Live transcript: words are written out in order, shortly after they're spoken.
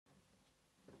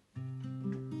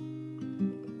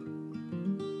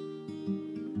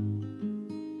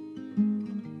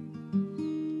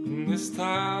this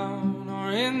town,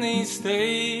 or in these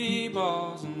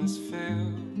stables, in this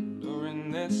field, or in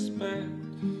this bed,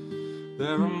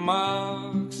 there are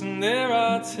marks and there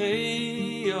are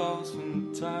tales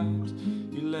from the times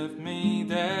you left me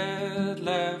dead,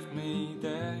 left me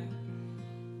dead.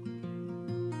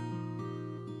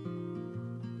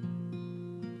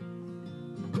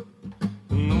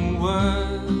 And the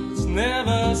words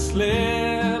never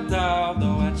slipped out,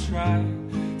 though I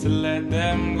tried to let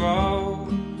them go.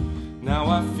 Now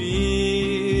I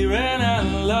fear and I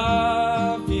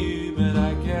love you, but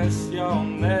I guess you'll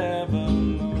never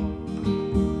know.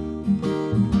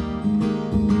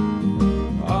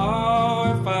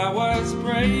 Oh, if I was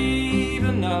brave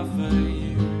enough for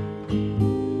you,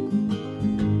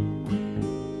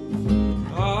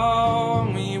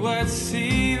 oh, we would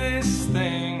see this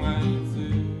thing right through.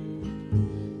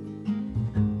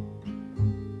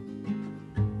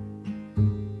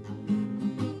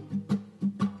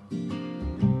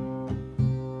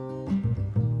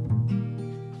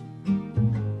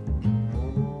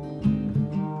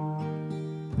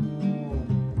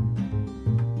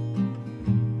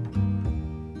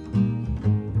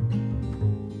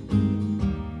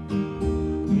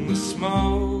 The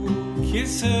smoke, it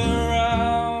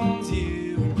surrounds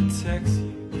you and protects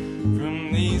you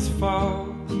from these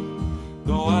falls.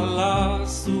 Though I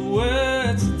lost the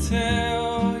words to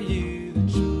tell you that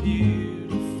you're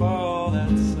beautiful,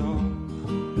 that's all.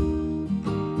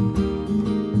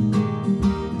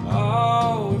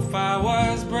 Oh, if I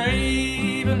was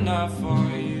brave enough for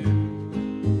you,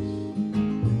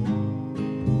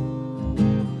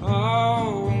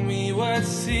 oh, and we would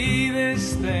see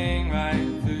this thing right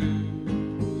through.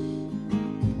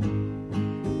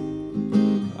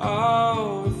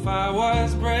 Oh, if I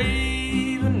was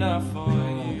brave enough for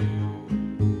you,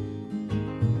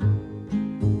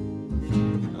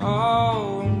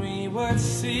 oh, and we would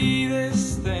see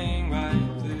this thing right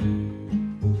through.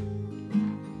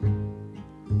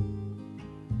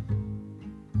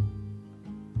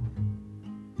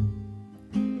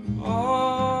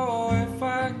 Oh, if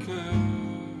I could.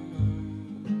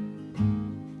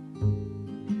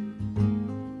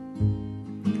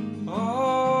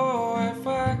 Oh, if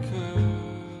I could.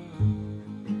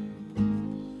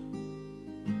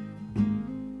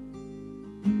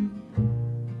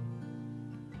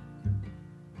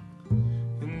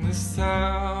 In this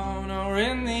town, or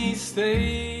in these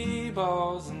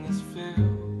stables, in this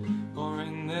field, or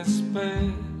in this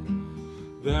bed,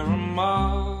 there are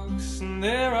marks and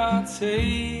there are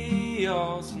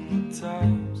tales from the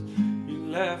times you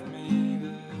left